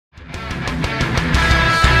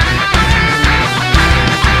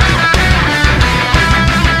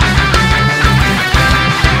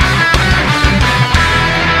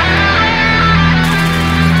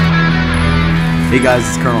Hey guys,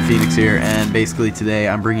 it's Colonel Phoenix here, and basically today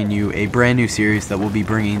I'm bringing you a brand new series that we'll be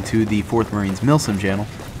bringing to the 4th Marines Milsim channel.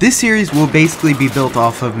 This series will basically be built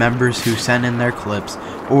off of members who send in their clips,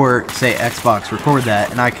 or say Xbox record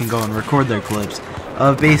that, and I can go and record their clips,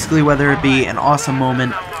 of basically whether it be an awesome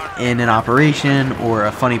moment in an operation, or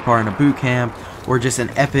a funny part in a boot camp, or just an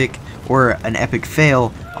epic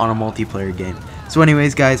fail on a multiplayer game. So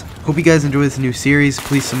anyways guys, hope you guys enjoy this new series.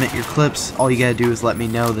 Please submit your clips. All you gotta do is let me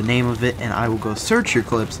know the name of it and I will go search your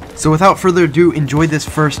clips. So without further ado, enjoy this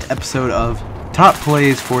first episode of Top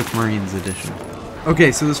Plays 4th Marines Edition.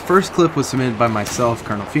 Okay, so this first clip was submitted by myself,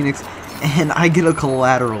 Colonel Phoenix, and I get a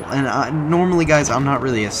collateral. And normally guys, I'm not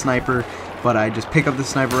really a sniper, but I just pick up the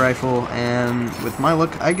sniper rifle, and with my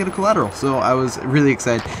luck, I get a collateral. So I was really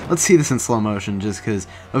excited. Let's see this in slow motion, just because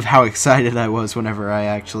of how excited I was whenever I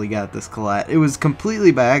actually got this collat. It was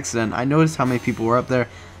completely by accident. I noticed how many people were up there,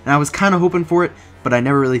 and I was kind of hoping for it, but I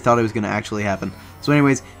never really thought it was going to actually happen. So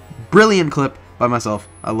anyways, brilliant clip by myself.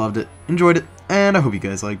 I loved it, enjoyed it, and I hope you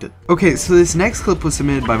guys liked it. Okay, so this next clip was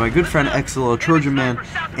submitted by my good friend Ep1 Trojan Man,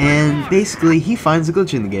 and basically he finds a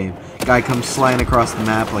glitch in the game. Guy comes sliding across the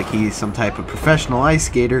map like he's some type of professional ice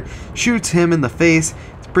skater, shoots him in the face.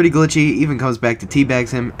 It's pretty glitchy, even comes back to teabags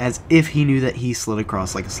him as if he knew that he slid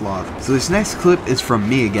across like a sloth. So this next clip is from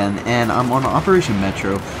me again, and I'm on Operation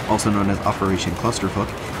Metro, also known as Operation Clusterfuck,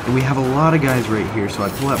 and we have a lot of guys right here, so I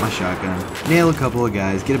pull out my shotgun, nail a couple of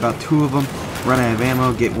guys, get about 2 of them, run out of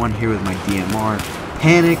ammo, get one here with my DMR,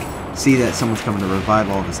 panic, see that someone's coming to revive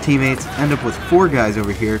all of his teammates, end up with 4 guys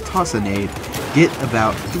over here, toss a nade, get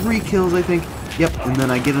about 3 kills I think, yep, and then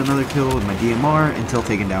I get another kill with my DMR until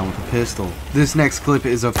taken down with a pistol. This next clip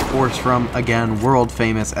is of course from, again, world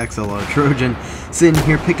famous XLR Trojan, sitting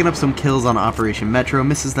here picking up some kills on Operation Metro,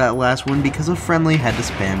 misses that last one because a friendly had to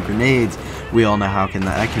spam grenades. We all know how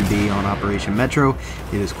that can be on Operation Metro.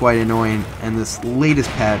 It is quite annoying, and this latest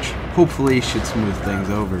patch hopefully should smooth things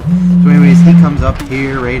over. So anyways, he comes up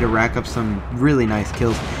here ready to rack up some really nice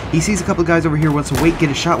kills. He sees a couple guys over here, wants to wait, get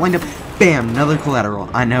a shot lined up, bam, another collateral.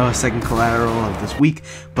 I know, a second collateral of this week,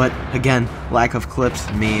 but again, lack of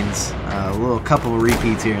clips means a little couple of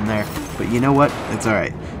repeats here and there, but you know what, it's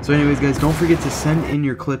alright. So anyways guys, don't forget to send in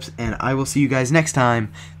your clips, and I will see you guys next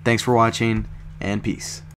time. Thanks for watching, and peace.